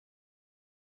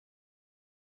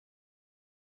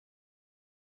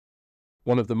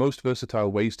One of the most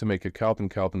versatile ways to make a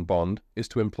carbon-carbon bond is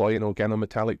to employ an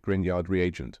organometallic Grignard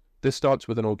reagent. This starts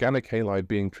with an organic halide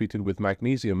being treated with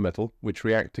magnesium metal, which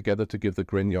react together to give the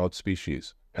Grignard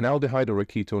species. An aldehyde or a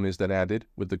ketone is then added,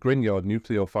 with the Grignard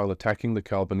nucleophile attacking the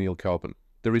carbonyl carbon.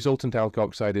 The resultant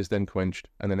alkoxide is then quenched,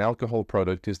 and an alcohol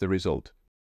product is the result.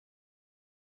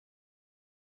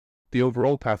 The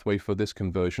overall pathway for this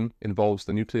conversion involves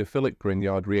the nucleophilic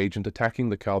Grignard reagent attacking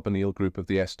the carbonyl group of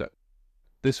the ester.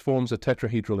 This forms a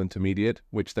tetrahedral intermediate,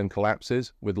 which then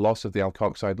collapses, with loss of the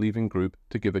alkoxide-leaving group,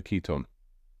 to give a ketone.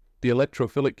 The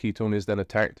electrophilic ketone is then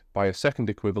attacked by a second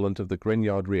equivalent of the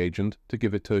Grignard reagent to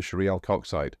give a tertiary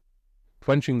alkoxide.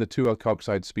 Quenching the two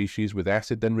alkoxide species with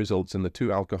acid then results in the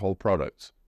two alcohol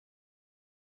products.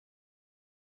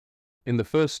 In the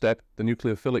first step, the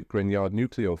nucleophilic Grignard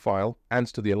nucleophile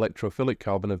adds to the electrophilic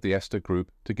carbon of the ester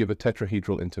group to give a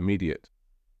tetrahedral intermediate.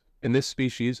 In this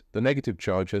species, the negative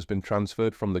charge has been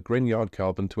transferred from the Grignard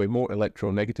carbon to a more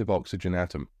electronegative oxygen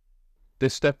atom.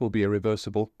 This step will be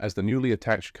irreversible, as the newly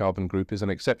attached carbon group is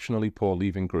an exceptionally poor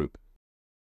leaving group.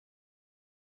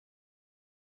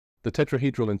 The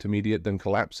tetrahedral intermediate then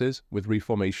collapses, with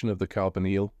reformation of the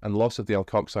carbonyl and loss of the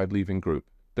alkoxide leaving group.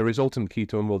 The resultant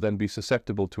ketone will then be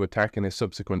susceptible to attack in a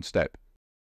subsequent step.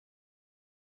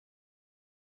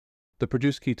 The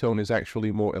produced ketone is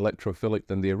actually more electrophilic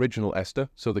than the original ester,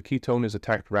 so the ketone is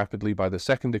attacked rapidly by the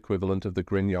second equivalent of the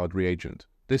Grignard reagent.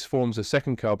 This forms a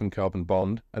second carbon-carbon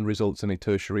bond and results in a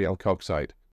tertiary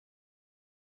alkoxide.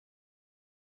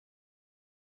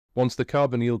 Once the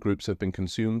carbonyl groups have been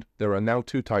consumed, there are now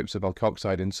two types of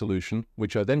alkoxide in solution,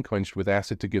 which are then quenched with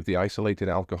acid to give the isolated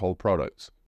alcohol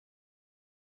products.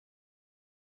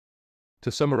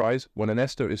 To summarize, when an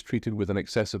ester is treated with an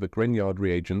excess of a Grignard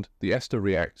reagent, the ester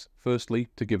reacts, firstly,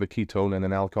 to give a ketone and an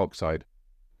alkoxide.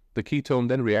 The ketone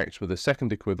then reacts with a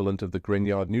second equivalent of the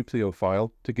Grignard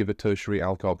nucleophile to give a tertiary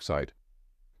alkoxide.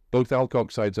 Both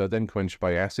alkoxides are then quenched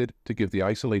by acid to give the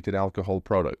isolated alcohol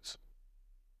products.